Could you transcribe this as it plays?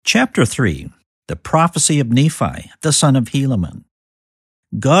Chapter 3. The Prophecy of Nephi, the son of Helaman.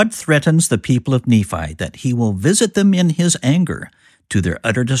 God threatens the people of Nephi that he will visit them in his anger to their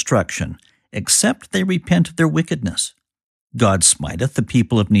utter destruction, except they repent of their wickedness. God smiteth the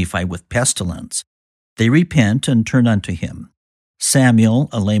people of Nephi with pestilence. They repent and turn unto him. Samuel,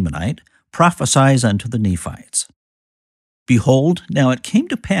 a Lamanite, prophesies unto the Nephites. Behold, now it came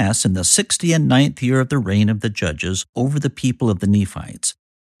to pass in the 69th year of the reign of the judges over the people of the Nephites,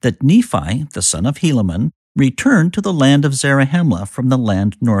 that Nephi, the son of Helaman, returned to the land of Zarahemla from the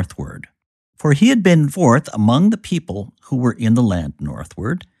land northward. For he had been forth among the people who were in the land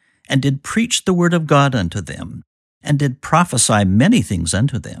northward, and did preach the word of God unto them, and did prophesy many things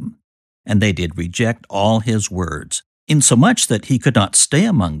unto them. And they did reject all his words, insomuch that he could not stay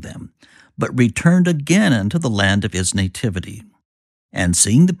among them, but returned again unto the land of his nativity. And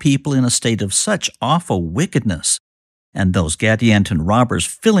seeing the people in a state of such awful wickedness, and those Gadianton robbers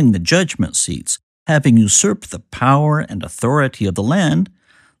filling the judgment seats, having usurped the power and authority of the land,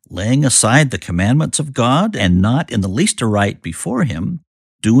 laying aside the commandments of God, and not in the least aright before him,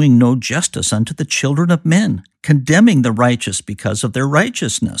 doing no justice unto the children of men, condemning the righteous because of their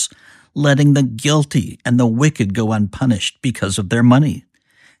righteousness, letting the guilty and the wicked go unpunished because of their money,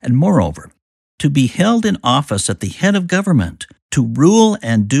 and moreover, to be held in office at the head of government, to rule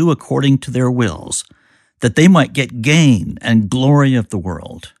and do according to their wills, that they might get gain and glory of the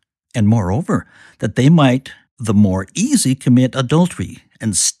world, and moreover, that they might the more easy commit adultery,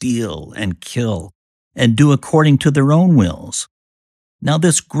 and steal, and kill, and do according to their own wills. Now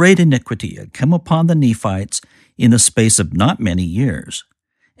this great iniquity had come upon the Nephites in the space of not many years.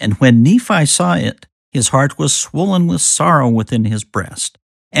 And when Nephi saw it, his heart was swollen with sorrow within his breast,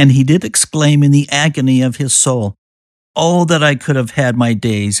 and he did exclaim in the agony of his soul, "Oh, that I could have had my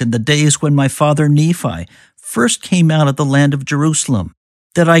days in the days when my father Nephi first came out of the land of Jerusalem,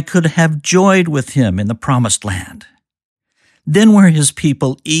 that I could have joyed with him in the promised land." Then were his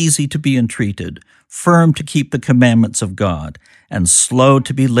people easy to be entreated, firm to keep the commandments of God, and slow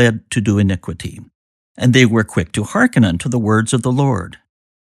to be led to do iniquity. And they were quick to hearken unto the words of the Lord.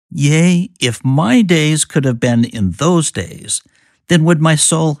 Yea, if my days could have been in those days, then would my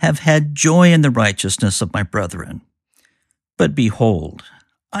soul have had joy in the righteousness of my brethren. But behold,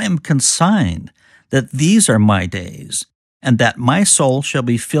 I am consigned that these are my days, and that my soul shall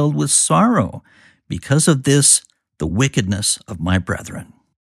be filled with sorrow because of this, the wickedness of my brethren.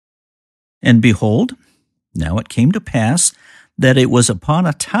 And behold, now it came to pass that it was upon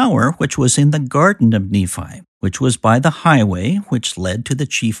a tower which was in the garden of Nephi, which was by the highway which led to the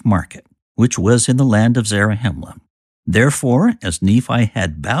chief market, which was in the land of Zarahemla. Therefore, as Nephi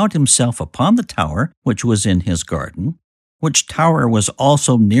had bowed himself upon the tower which was in his garden, which tower was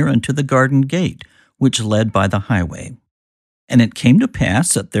also near unto the garden gate, which led by the highway. And it came to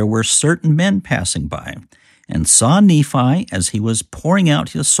pass that there were certain men passing by, and saw Nephi as he was pouring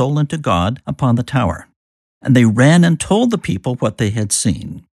out his soul unto God upon the tower. And they ran and told the people what they had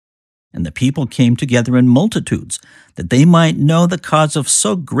seen. And the people came together in multitudes, that they might know the cause of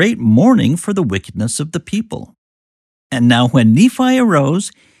so great mourning for the wickedness of the people. And now when Nephi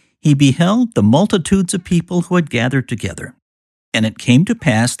arose, he beheld the multitudes of people who had gathered together. And it came to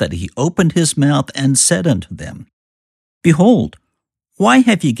pass that he opened his mouth and said unto them, Behold, why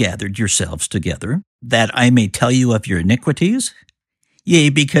have ye gathered yourselves together, that I may tell you of your iniquities? Yea,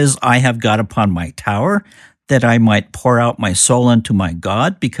 because I have got upon my tower, that I might pour out my soul unto my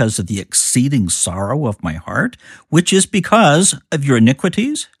God because of the exceeding sorrow of my heart, which is because of your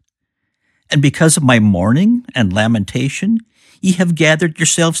iniquities? And because of my mourning and lamentation, ye have gathered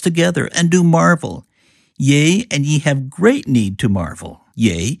yourselves together, and do marvel. Yea, and ye have great need to marvel.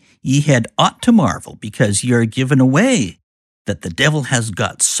 Yea, ye had ought to marvel, because ye are given away, that the devil has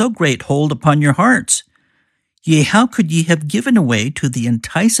got so great hold upon your hearts. Yea, how could ye have given away to the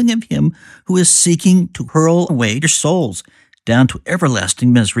enticing of him who is seeking to hurl away your souls down to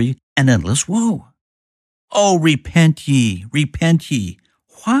everlasting misery and endless woe? Oh, repent ye, repent ye.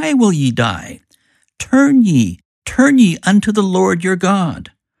 Why will ye die? Turn ye unto the Lord your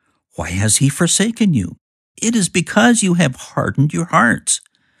God. Why has he forsaken you? It is because you have hardened your hearts.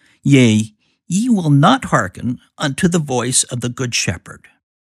 Yea, ye will not hearken unto the voice of the good shepherd.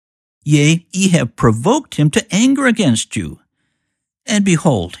 Yea, ye have provoked him to anger against you. And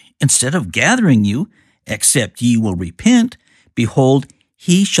behold, instead of gathering you, except ye will repent, behold,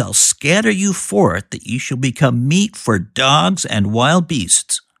 he shall scatter you forth, that ye shall become meat for dogs and wild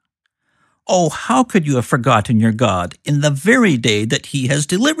beasts. Oh, how could you have forgotten your God in the very day that he has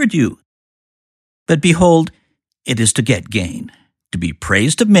delivered you? But behold, it is to get gain, to be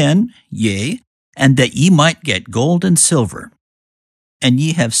praised of men, yea, and that ye might get gold and silver. and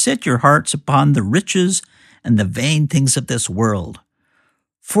ye have set your hearts upon the riches and the vain things of this world,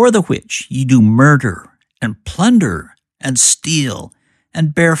 for the which ye do murder, and plunder, and steal,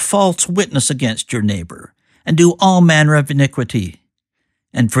 and bear false witness against your neighbor, and do all manner of iniquity.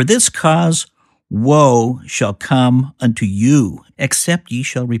 And for this cause woe shall come unto you, except ye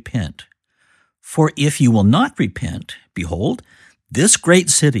shall repent. For if ye will not repent, behold, this great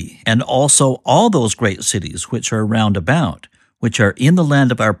city, and also all those great cities which are round about, which are in the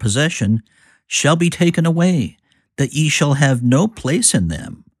land of our possession, shall be taken away, that ye shall have no place in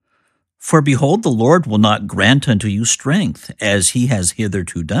them. For behold, the Lord will not grant unto you strength, as he has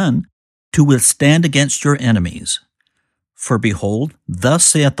hitherto done, to withstand against your enemies. For behold, thus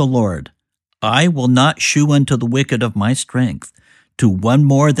saith the Lord, I will not shew unto the wicked of my strength, to one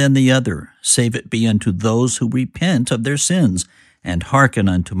more than the other, save it be unto those who repent of their sins, and hearken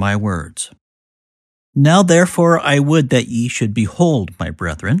unto my words. Now therefore I would that ye should behold, my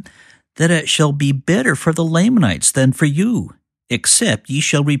brethren, that it shall be better for the Lamanites than for you, except ye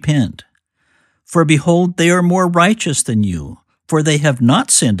shall repent. For behold, they are more righteous than you, for they have not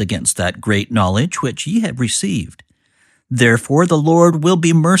sinned against that great knowledge which ye have received. Therefore the Lord will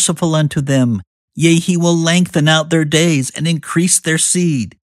be merciful unto them, yea, he will lengthen out their days and increase their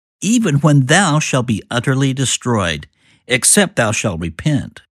seed, even when thou shalt be utterly destroyed, except thou shalt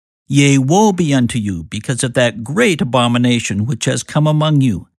repent. Yea, woe be unto you, because of that great abomination which has come among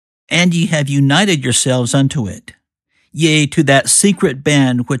you, and ye have united yourselves unto it. Yea, to that secret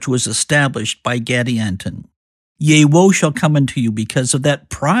band which was established by Gadianton. Yea, woe shall come unto you because of that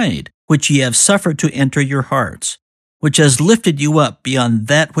pride which ye have suffered to enter your hearts, which has lifted you up beyond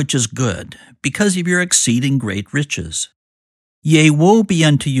that which is good, because of your exceeding great riches. Yea, woe be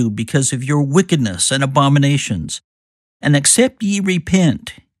unto you because of your wickedness and abominations, and except ye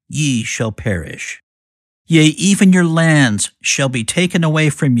repent, ye shall perish. Yea, even your lands shall be taken away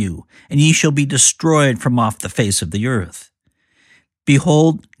from you, and ye shall be destroyed from off the face of the earth.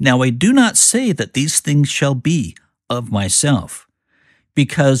 Behold, now I do not say that these things shall be of myself,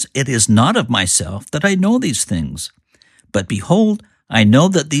 because it is not of myself that I know these things. But behold, I know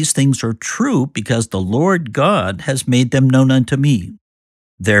that these things are true, because the Lord God has made them known unto me.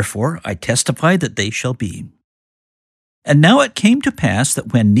 Therefore I testify that they shall be. And now it came to pass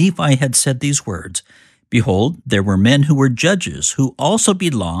that when Nephi had said these words, behold, there were men who were judges, who also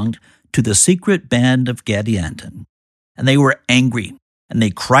belonged to the secret band of Gadianton. And they were angry, and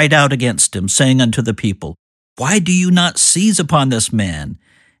they cried out against him, saying unto the people, Why do you not seize upon this man,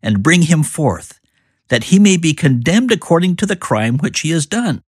 and bring him forth, that he may be condemned according to the crime which he has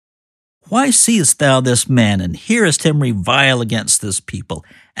done? Why seest thou this man, and hearest him revile against this people,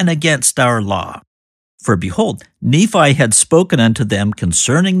 and against our law? For behold, Nephi had spoken unto them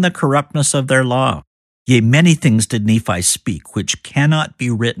concerning the corruptness of their law. Yea, many things did Nephi speak, which cannot be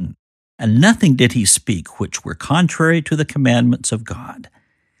written, and nothing did he speak which were contrary to the commandments of God.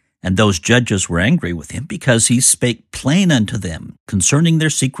 And those judges were angry with him, because he spake plain unto them concerning their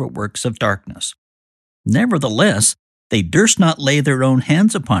secret works of darkness. Nevertheless, they durst not lay their own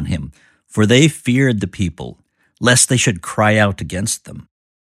hands upon him, for they feared the people, lest they should cry out against them.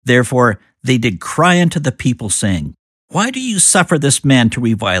 Therefore they did cry unto the people, saying, Why do you suffer this man to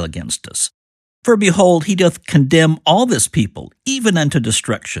revile against us? For behold, he doth condemn all this people, even unto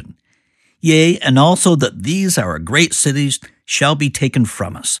destruction. Yea, and also that these our great cities shall be taken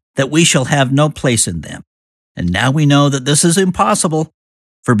from us, that we shall have no place in them. And now we know that this is impossible.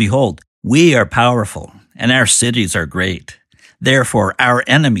 For behold, we are powerful, and our cities are great. Therefore our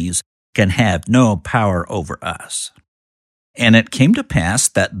enemies can have no power over us. And it came to pass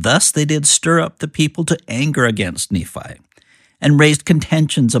that thus they did stir up the people to anger against Nephi, and raised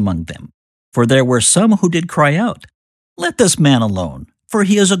contentions among them. For there were some who did cry out, Let this man alone, for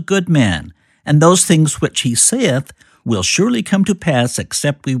he is a good man, and those things which he saith will surely come to pass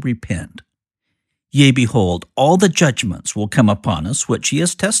except we repent. Yea, behold, all the judgments will come upon us which he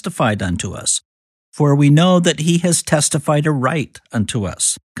has testified unto us. For we know that he has testified aright unto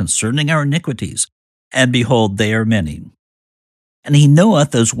us concerning our iniquities, and behold, they are many. And he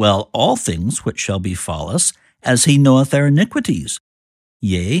knoweth as well all things which shall befall us, as he knoweth our iniquities.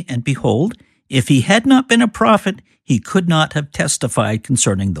 Yea, and behold, if he had not been a prophet, he could not have testified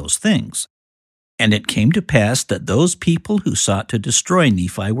concerning those things. And it came to pass that those people who sought to destroy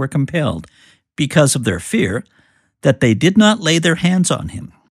Nephi were compelled, because of their fear, that they did not lay their hands on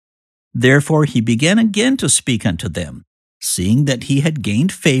him. Therefore he began again to speak unto them, seeing that he had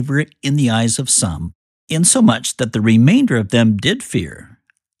gained favor in the eyes of some, insomuch that the remainder of them did fear.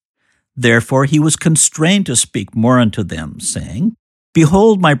 Therefore he was constrained to speak more unto them, saying,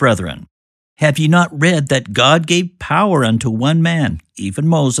 Behold, my brethren, Have ye not read that God gave power unto one man, even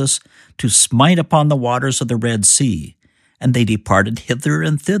Moses, to smite upon the waters of the Red Sea? And they departed hither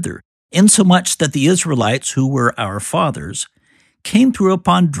and thither, insomuch that the Israelites, who were our fathers, came through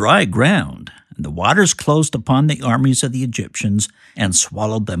upon dry ground, and the waters closed upon the armies of the Egyptians, and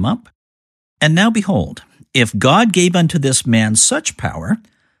swallowed them up. And now behold, if God gave unto this man such power,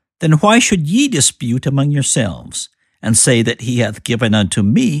 then why should ye dispute among yourselves, and say that he hath given unto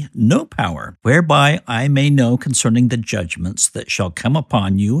me no power, whereby I may know concerning the judgments that shall come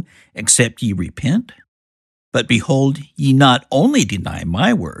upon you, except ye repent? But behold, ye not only deny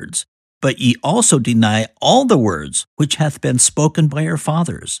my words, but ye also deny all the words which hath been spoken by our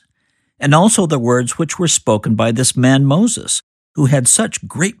fathers, and also the words which were spoken by this man Moses, who had such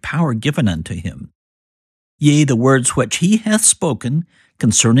great power given unto him. Yea, the words which he hath spoken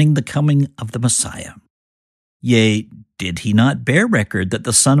concerning the coming of the Messiah. Yea, did he not bear record that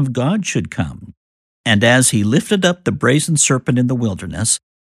the Son of God should come? And as he lifted up the brazen serpent in the wilderness,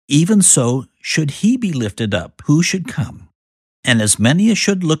 even so should he be lifted up, who should come. And as many as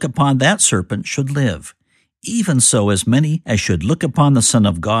should look upon that serpent should live. Even so as many as should look upon the Son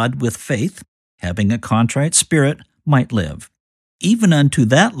of God with faith, having a contrite spirit, might live, even unto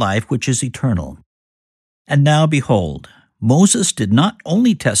that life which is eternal. And now behold, Moses did not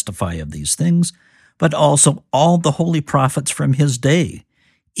only testify of these things, but also all the holy prophets from his day,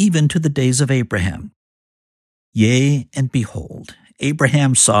 even to the days of Abraham. Yea, and behold,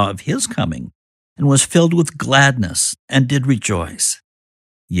 Abraham saw of his coming, and was filled with gladness, and did rejoice.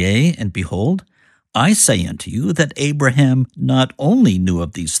 Yea, and behold, I say unto you that Abraham not only knew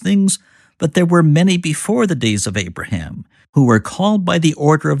of these things, but there were many before the days of Abraham, who were called by the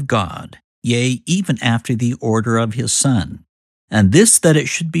order of God, yea, even after the order of his Son. And this that it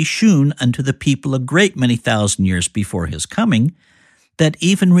should be shewn unto the people a great many thousand years before his coming, that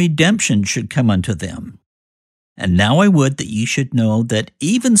even redemption should come unto them. And now I would that ye should know that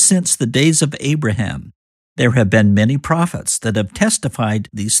even since the days of Abraham there have been many prophets that have testified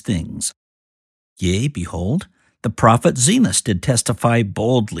these things. Yea, behold, the prophet Zenos did testify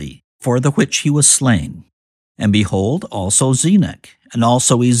boldly, for the which he was slain. And behold, also Zenoch, and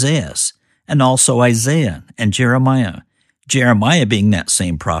also Esaias, and also Isaiah, and Jeremiah, Jeremiah being that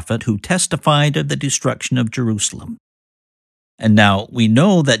same prophet who testified of the destruction of Jerusalem. And now we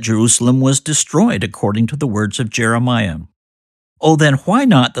know that Jerusalem was destroyed according to the words of Jeremiah. Oh, then why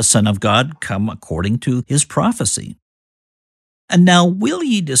not the Son of God come according to his prophecy? And now will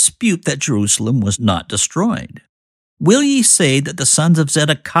ye dispute that Jerusalem was not destroyed? Will ye say that the sons of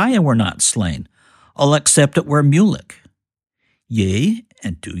Zedekiah were not slain, all except it were Mulek? Yea,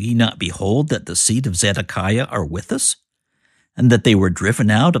 and do ye not behold that the seed of Zedekiah are with us, and that they were driven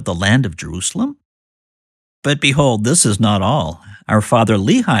out of the land of Jerusalem? But behold, this is not all. Our father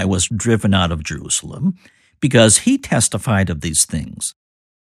Lehi was driven out of Jerusalem, because he testified of these things.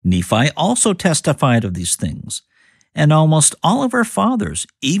 Nephi also testified of these things, and almost all of our fathers,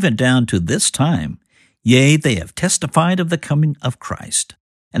 even down to this time, yea, they have testified of the coming of Christ,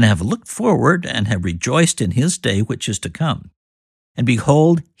 and have looked forward and have rejoiced in his day which is to come. And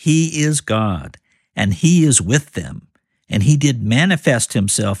behold, he is God, and he is with them, and he did manifest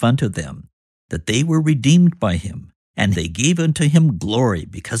himself unto them, that they were redeemed by him, and they gave unto him glory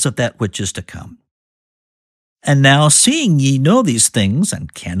because of that which is to come. And now, seeing ye know these things,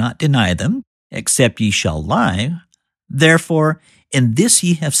 and cannot deny them, except ye shall lie, therefore in this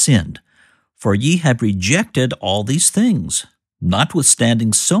ye have sinned, for ye have rejected all these things,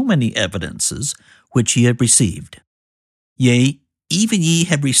 notwithstanding so many evidences which ye have received. Yea, even ye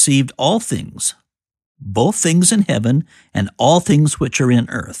have received all things, both things in heaven and all things which are in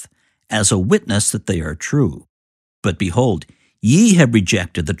earth, as a witness that they are true. But behold, ye have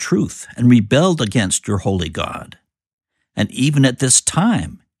rejected the truth, and rebelled against your holy God. And even at this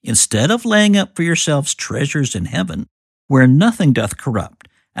time, instead of laying up for yourselves treasures in heaven, where nothing doth corrupt,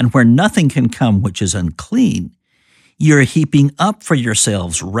 and where nothing can come which is unclean, ye are heaping up for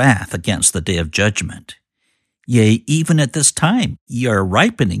yourselves wrath against the day of judgment. Yea, even at this time ye are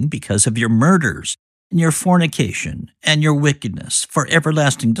ripening because of your murders, and your fornication, and your wickedness, for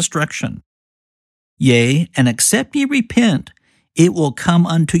everlasting destruction. Yea, and except ye repent, it will come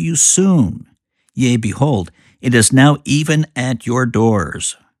unto you soon. Yea, behold, it is now even at your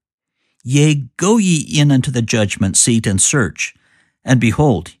doors. Yea, go ye in unto the judgment seat and search, and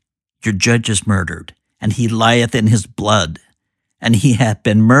behold, your judge is murdered, and he lieth in his blood, and he hath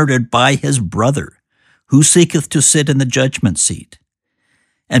been murdered by his brother, who seeketh to sit in the judgment seat.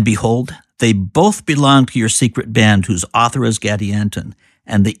 And behold, they both belong to your secret band, whose author is Gadianton,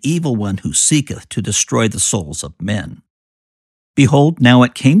 and the evil one who seeketh to destroy the souls of men. Behold, now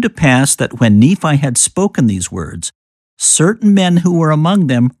it came to pass that when Nephi had spoken these words, certain men who were among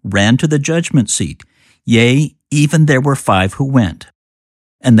them ran to the judgment seat. Yea, even there were 5 who went.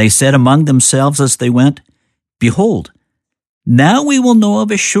 And they said among themselves as they went, Behold, now we will know of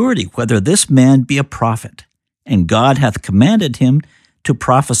a surety whether this man be a prophet, and God hath commanded him to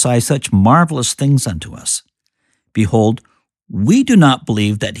prophesy such marvelous things unto us. Behold, we do not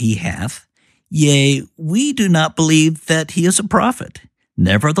believe that he hath, yea, we do not believe that he is a prophet.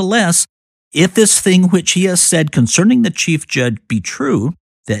 Nevertheless, if this thing which he has said concerning the chief judge be true,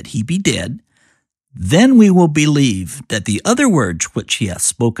 that he be dead, then we will believe that the other words which he hath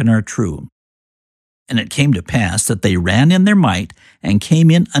spoken are true. And it came to pass that they ran in their might, and came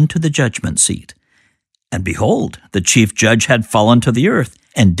in unto the judgment seat. And behold, the chief judge had fallen to the earth,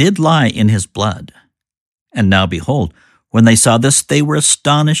 and did lie in his blood. And now behold, when they saw this, they were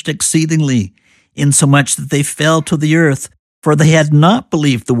astonished exceedingly, insomuch that they fell to the earth, for they had not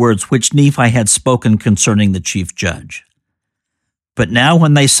believed the words which Nephi had spoken concerning the chief judge. But now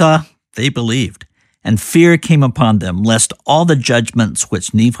when they saw, they believed, and fear came upon them, lest all the judgments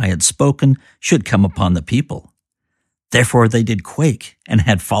which Nephi had spoken should come upon the people. Therefore they did quake, and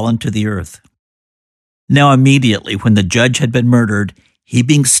had fallen to the earth. Now immediately when the judge had been murdered, he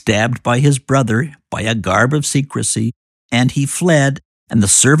being stabbed by his brother by a garb of secrecy, and he fled, and the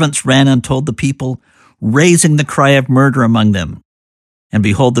servants ran and told the people, raising the cry of murder among them. And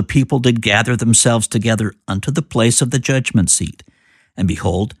behold, the people did gather themselves together unto the place of the judgment seat. And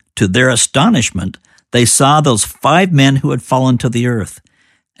behold, to their astonishment, they saw those 5 men who had fallen to the earth.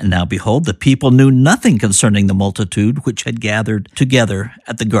 And now behold, the people knew nothing concerning the multitude which had gathered together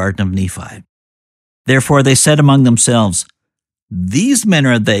at the garden of Nephi. Therefore they said among themselves, These men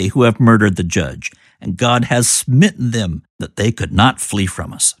are they who have murdered the judge, and God has smitten them that they could not flee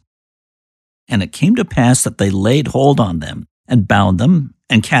from us. And it came to pass that they laid hold on them, and bound them,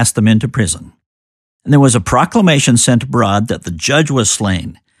 and cast them into prison. And there was a proclamation sent abroad that the judge was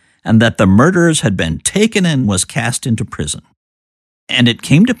slain, and that the murderers had been taken and was cast into prison. And it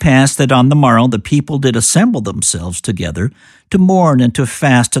came to pass that on the morrow the people did assemble themselves together to mourn and to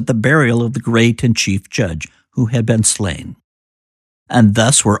fast at the burial of the great and chief judge who had been slain. And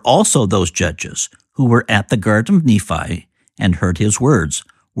thus were also those judges who were at the garden of Nephi and heard his words,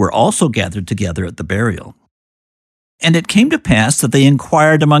 were also gathered together at the burial. And it came to pass that they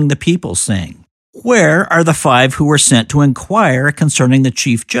inquired among the people, saying, Where are the 5 who were sent to inquire concerning the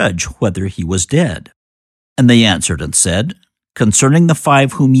chief judge, whether he was dead? And they answered and said, Concerning the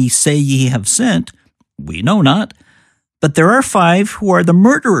 5 whom ye say ye have sent, we know not, but there are 5 who are the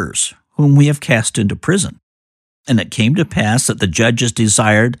murderers, whom we have cast into prison. And it came to pass that the judges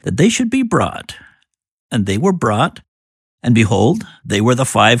desired that they should be brought. And they were brought, and behold, they were the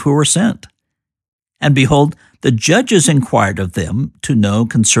 5 who were sent. And behold, the judges inquired of them to know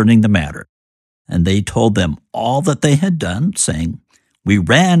concerning the matter. And they told them all that they had done, saying, We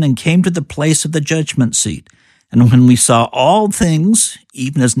ran and came to the place of the judgment seat. And when we saw all things,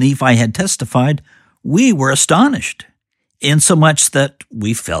 even as Nephi had testified, we were astonished, insomuch that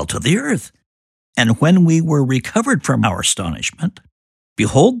we fell to the earth. And when we were recovered from our astonishment,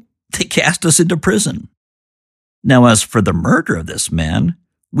 behold, they cast us into prison. Now as for the murder of this man,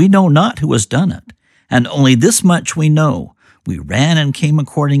 we know not who has done it, and only this much we know. We ran and came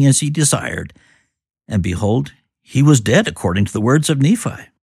according as he desired, and behold, he was dead according to the words of Nephi.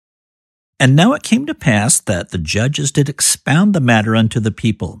 And now it came to pass that the judges did expound the matter unto the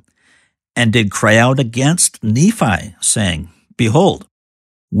people, and did cry out against Nephi, saying, Behold,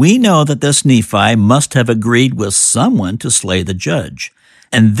 we know that this Nephi must have agreed with someone to slay the judge,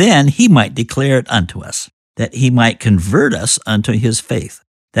 and then he might declare it unto us, that he might convert us unto his faith,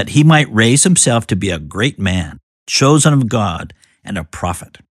 that he might raise himself to be a great man, chosen of God, and a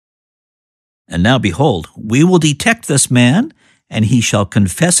prophet. And now behold, we will detect this man, and he shall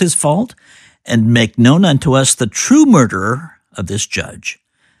confess his fault, and make known unto us the true murderer of this judge.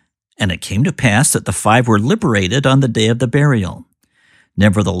 And it came to pass that the 5 were liberated on the day of the burial.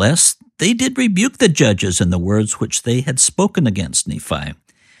 Nevertheless, they did rebuke the judges in the words which they had spoken against Nephi,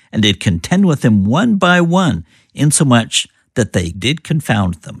 and did contend with them one by one, insomuch that they did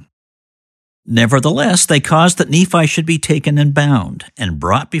confound them. Nevertheless, they caused that Nephi should be taken and bound, and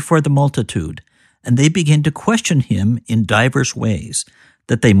brought before the multitude, and they began to question him in divers ways,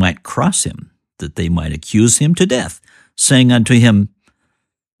 that they might cross him, that they might accuse him to death, saying unto him,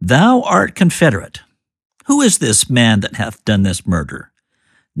 Thou art confederate. Who is this man that hath done this murder?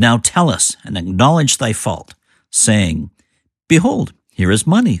 Now tell us, and acknowledge thy fault, saying, Behold, here is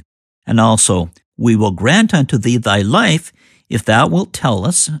money, and also we will grant unto thee thy life, if thou wilt tell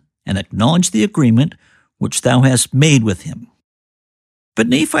us, and acknowledge the agreement which thou hast made with him. But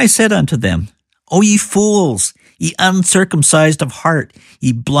Nephi said unto them, O ye fools, ye uncircumcised of heart,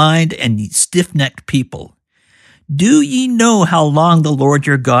 ye blind and ye stiff-necked people, do ye know how long the Lord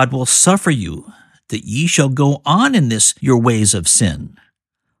your God will suffer you, that ye shall go on in this your ways of sin?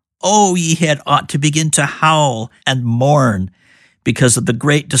 O ye had ought to begin to howl and mourn, because of the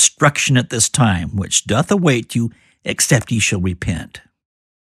great destruction at this time, which doth await you, except ye shall repent.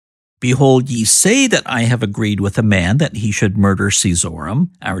 Behold, ye say that I have agreed with a man that he should murder Cezoram,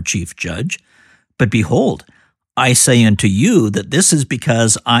 our chief judge. But behold, I say unto you that this is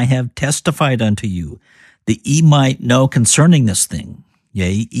because I have testified unto you, that ye might know concerning this thing,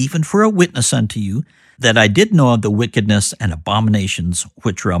 yea, even for a witness unto you, that I did know of the wickedness and abominations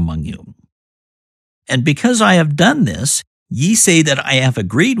which are among you. And because I have done this, ye say that I have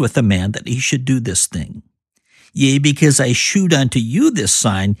agreed with a man that he should do this thing. Yea, because I shewed unto you this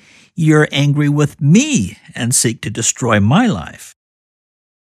sign, ye are angry with me, and seek to destroy my life.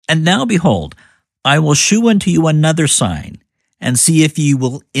 And now behold, I will shew unto you another sign, and see if ye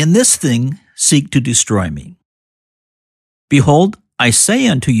will in this thing seek to destroy me. Behold, I say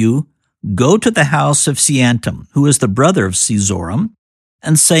unto you, go to the house of Seantum, who is the brother of Cezoram,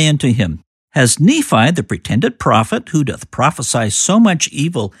 and say unto him, Has Nephi, the pretended prophet, who doth prophesy so much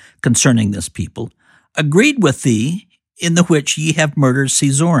evil concerning this people, agreed with thee, in the which ye have murdered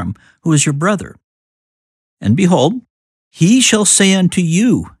Cezoram, who is your brother? And behold, he shall say unto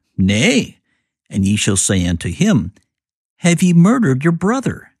you, Nay. And ye shall say unto him, Have ye murdered your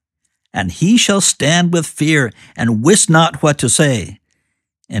brother? And he shall stand with fear, and wist not what to say.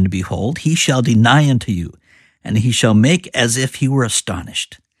 And behold, he shall deny unto you, and he shall make as if he were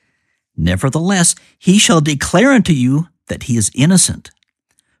astonished. Nevertheless, he shall declare unto you that he is innocent.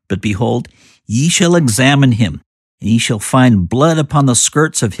 But behold, ye shall examine him, and ye shall find blood upon the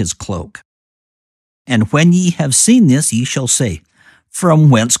skirts of his cloak. And when ye have seen this, ye shall say, From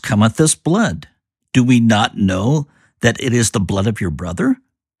whence cometh this blood? Do we not know that it is the blood of your brother?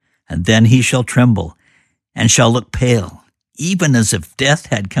 And then he shall tremble, and shall look pale, even as if death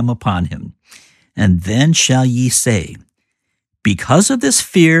had come upon him. And then shall ye say, Because of this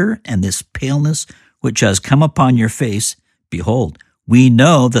fear and this paleness which has come upon your face, behold, we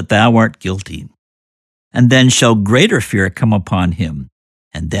know that thou art guilty. And then shall greater fear come upon him,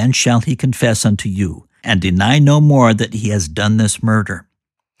 and then shall he confess unto you, and deny no more that he has done this murder.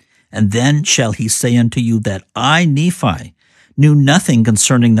 And then shall he say unto you that I, Nephi, knew nothing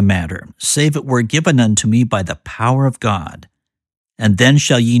concerning the matter, save it were given unto me by the power of God. And then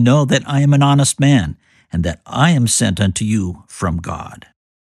shall ye know that I am an honest man, and that I am sent unto you from God.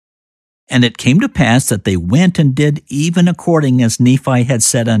 And it came to pass that they went and did even according as Nephi had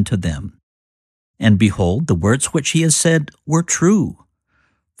said unto them. And behold, the words which he had said were true.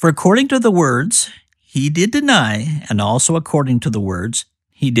 For according to the words he did deny, and also according to the words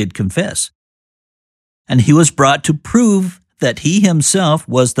he did confess. And he was brought to prove that he himself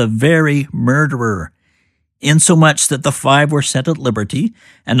was the very murderer, insomuch that the 5 were set at liberty,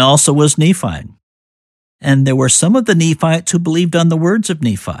 and also was Nephi. And there were some of the Nephites who believed on the words of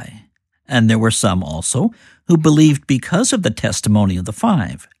Nephi, and there were some also who believed because of the testimony of the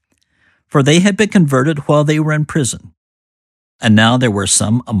 5, for they had been converted while they were in prison. And now there were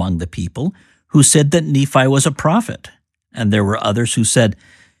some among the people who said that Nephi was a prophet, and there were others who said,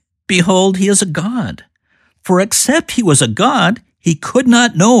 Behold, he is a god. For except he was a god, he could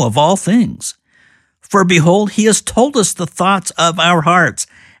not know of all things. For behold, he has told us the thoughts of our hearts,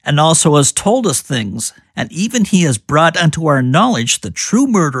 and also has told us things, and even he has brought unto our knowledge the true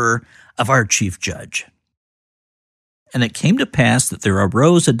murderer of our chief judge. And it came to pass that there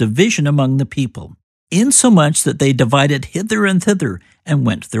arose a division among the people, insomuch that they divided hither and thither, and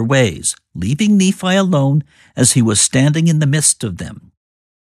went their ways, leaving Nephi alone, as he was standing in the midst of them.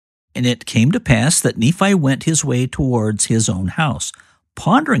 And it came to pass that Nephi went his way towards his own house,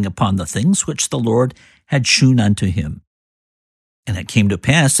 pondering upon the things which the Lord had shewn unto him. And it came to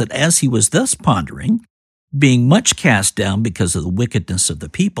pass that as he was thus pondering, being much cast down because of the wickedness of the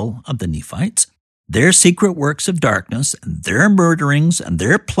people, of the Nephites, their secret works of darkness, and their murderings, and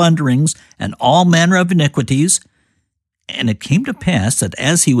their plunderings, and all manner of iniquities. And it came to pass that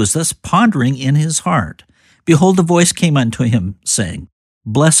as he was thus pondering in his heart, behold, a voice came unto him, saying,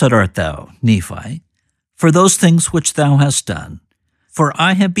 Blessed art thou, Nephi, for those things which thou hast done. For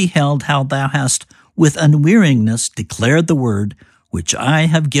I have beheld how thou hast with unweariness declared the word which I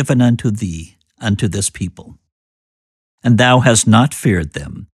have given unto thee, unto this people. And thou hast not feared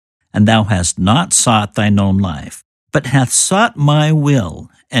them, and thou hast not sought thine own life, but hast sought my will,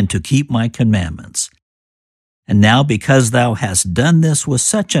 and to keep my commandments. And now because thou hast done this with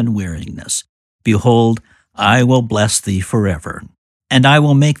such unweariness, behold, I will bless thee forever. And I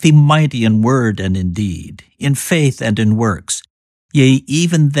will make thee mighty in word and in deed, in faith and in works. Yea,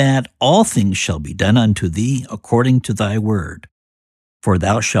 even that all things shall be done unto thee according to thy word. For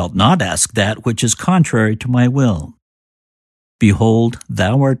thou shalt not ask that which is contrary to my will. Behold,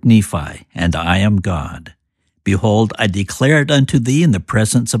 thou art Nephi, and I am God. Behold, I declare it unto thee in the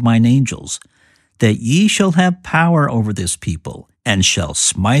presence of mine angels, that ye shall have power over this people, and shall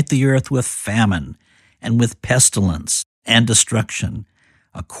smite the earth with famine, and with pestilence, and destruction,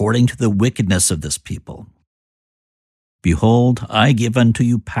 according to the wickedness of this people. Behold, I give unto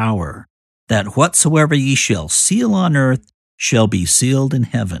you power, that whatsoever ye shall seal on earth shall be sealed in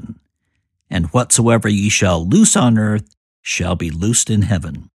heaven, and whatsoever ye shall loose on earth shall be loosed in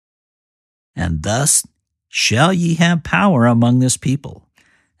heaven. And thus shall ye have power among this people.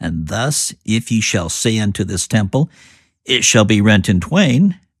 And thus, if ye shall say unto this temple, it shall be rent in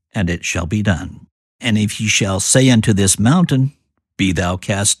twain, and it shall be done. And if ye shall say unto this mountain, be thou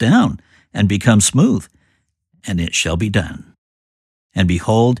cast down, and become smooth, and it shall be done. And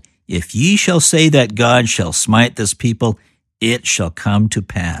behold, if ye shall say that God shall smite this people, it shall come to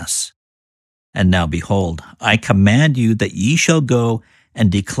pass. And now behold, I command you that ye shall go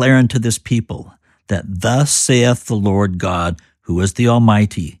and declare unto this people, that thus saith the Lord God, who is the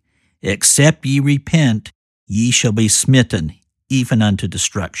Almighty, except ye repent, ye shall be smitten, even unto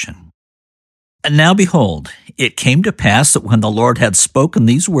destruction. And now behold, it came to pass that when the Lord had spoken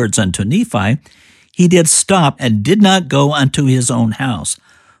these words unto Nephi, he did stop and did not go unto his own house,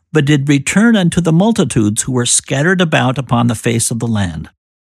 but did return unto the multitudes who were scattered about upon the face of the land,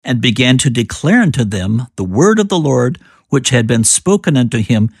 and began to declare unto them the word of the Lord which had been spoken unto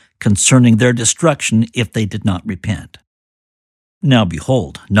him concerning their destruction if they did not repent. Now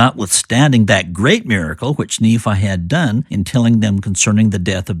behold, notwithstanding that great miracle which Nephi had done in telling them concerning the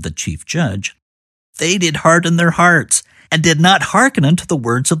death of the chief judge, they did harden their hearts, and did not hearken unto the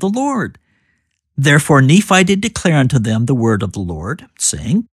words of the Lord. Therefore Nephi did declare unto them the word of the Lord,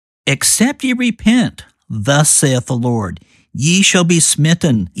 saying, Except ye repent, thus saith the Lord, ye shall be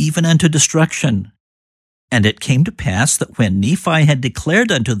smitten, even unto destruction. And it came to pass that when Nephi had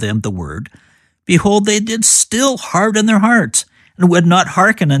declared unto them the word, behold, they did still harden their hearts, and would not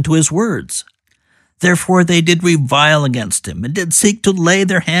hearken unto his words. Therefore they did revile against him, and did seek to lay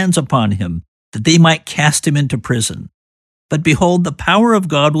their hands upon him, that they might cast him into prison. But behold, the power of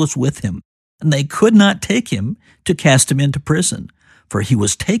God was with him, and they could not take him to cast him into prison, for he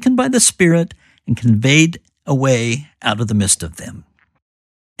was taken by the Spirit and conveyed away out of the midst of them.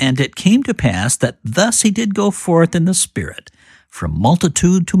 And it came to pass that thus he did go forth in the Spirit, from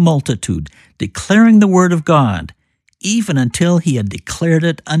multitude to multitude, declaring the word of God, even until he had declared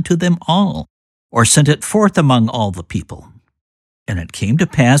it unto them all, or sent it forth among all the people. And it came to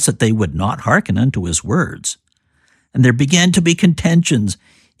pass that they would not hearken unto his words. And there began to be contentions,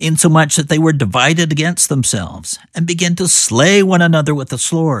 insomuch that they were divided against themselves, and began to slay one another with the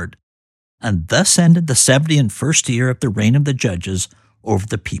sword. And thus ended the 71st year of the reign of the judges over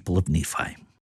the people of Nephi.